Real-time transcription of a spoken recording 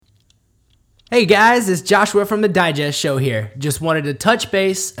Hey guys, it's Joshua from the Digest Show here. Just wanted to touch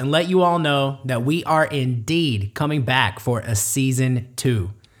base and let you all know that we are indeed coming back for a season 2.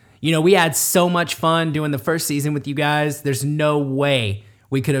 You know, we had so much fun doing the first season with you guys. There's no way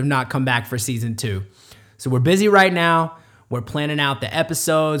we could have not come back for season 2. So we're busy right now. We're planning out the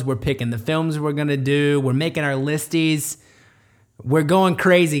episodes. We're picking the films we're going to do. We're making our listies. We're going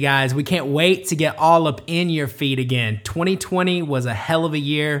crazy, guys. We can't wait to get all up in your feed again. 2020 was a hell of a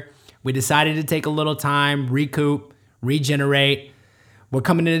year. We decided to take a little time, recoup, regenerate. We're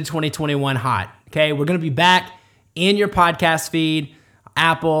coming into 2021 hot, okay? We're going to be back in your podcast feed,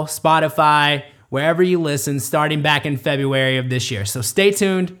 Apple, Spotify, wherever you listen, starting back in February of this year. So stay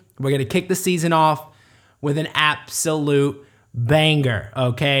tuned. We're going to kick the season off with an absolute banger,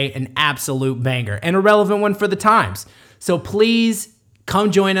 okay? An absolute banger and a relevant one for the times. So please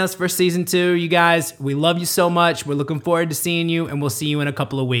come join us for season 2, you guys. We love you so much. We're looking forward to seeing you, and we'll see you in a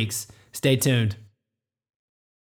couple of weeks. Stay tuned.